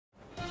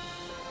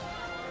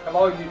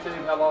Hello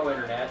YouTube, hello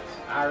Internet.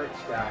 Irish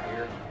Guy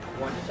here.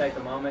 I wanted to take a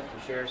moment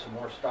to share some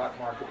more stock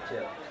market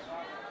tips.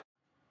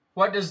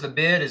 What does the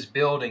bid is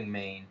building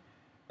mean?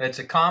 It's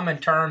a common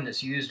term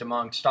that's used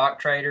among stock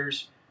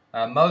traders,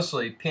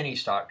 mostly penny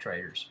stock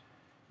traders.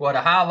 Well, at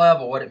a high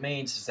level, what it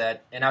means is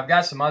that, and I've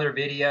got some other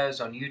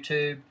videos on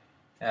YouTube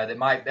that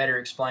might better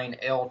explain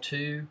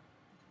L2,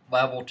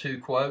 level 2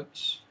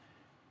 quotes.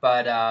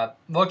 But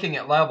looking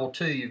at level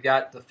 2, you've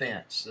got the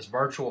fence, this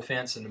virtual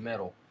fence in the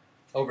middle.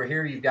 Over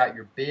here you've got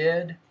your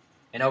bid,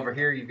 and over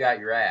here you've got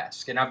your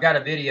ask. And I've got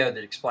a video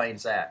that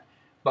explains that.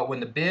 But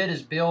when the bid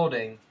is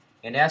building,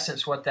 in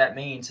essence what that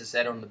means is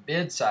that on the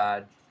bid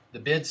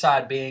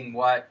side being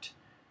what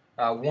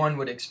one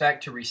would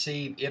expect to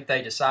receive if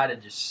they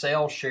decided to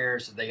sell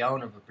shares that they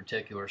own of a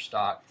particular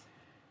stock.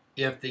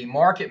 If the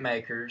market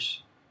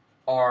makers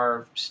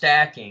are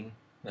stacking,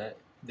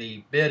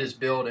 the bid is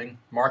building,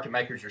 market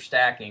makers are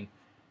stacking,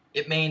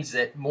 it means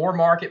that more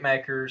market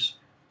makers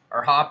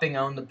are hopping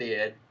on the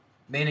bid,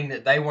 meaning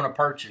that they want to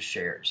purchase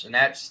shares, and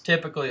that's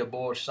typically a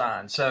bullish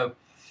sign. So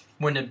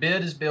when the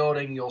bid is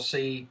building, you'll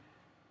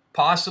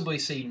possibly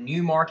see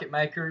new market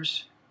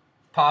makers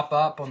pop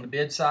up on the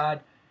bid side,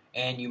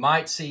 and you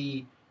might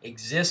see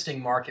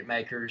existing market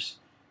makers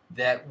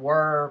that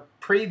were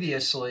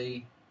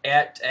previously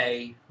at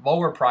a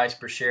lower price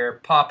per share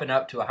popping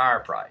up to a higher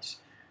price.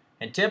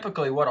 And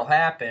typically what will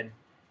happen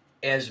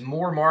as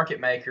more market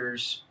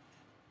makers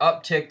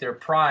uptick their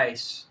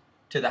price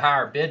to the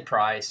higher bid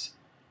price,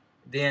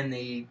 then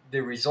the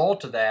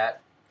result of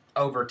that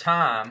over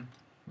time,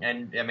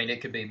 and I mean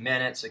it could be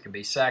minutes, it could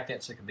be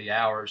seconds, it could be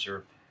hours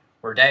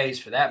or days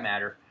for that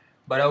matter,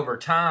 but over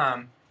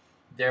time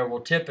there will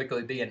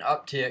typically be an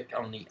uptick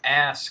on the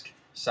ask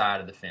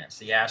side of the fence,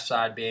 the ask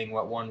side being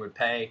what one would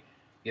pay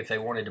if they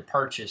wanted to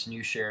purchase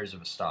new shares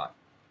of a stock.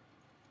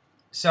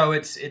 So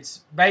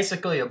it's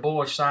basically a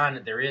bullish sign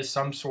that there is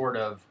some sort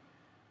of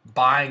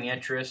buying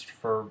interest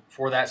for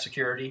that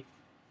security.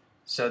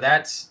 So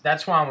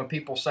that's why when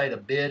people say the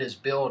bid is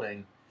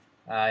building,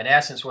 in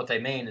essence what they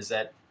mean is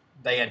that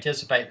they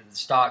anticipate that the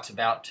stock's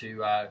about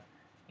to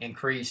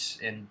increase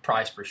in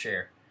price per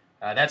share.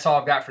 That's all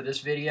I've got for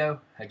this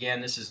video.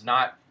 Again, this is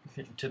not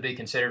to be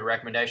considered a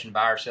recommendation to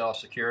buy or sell a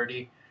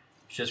security.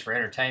 It's just for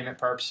entertainment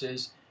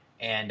purposes.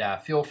 And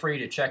feel free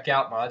to check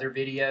out my other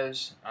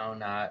videos on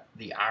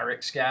the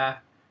IRIX Guy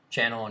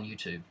channel on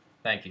YouTube.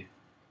 Thank you.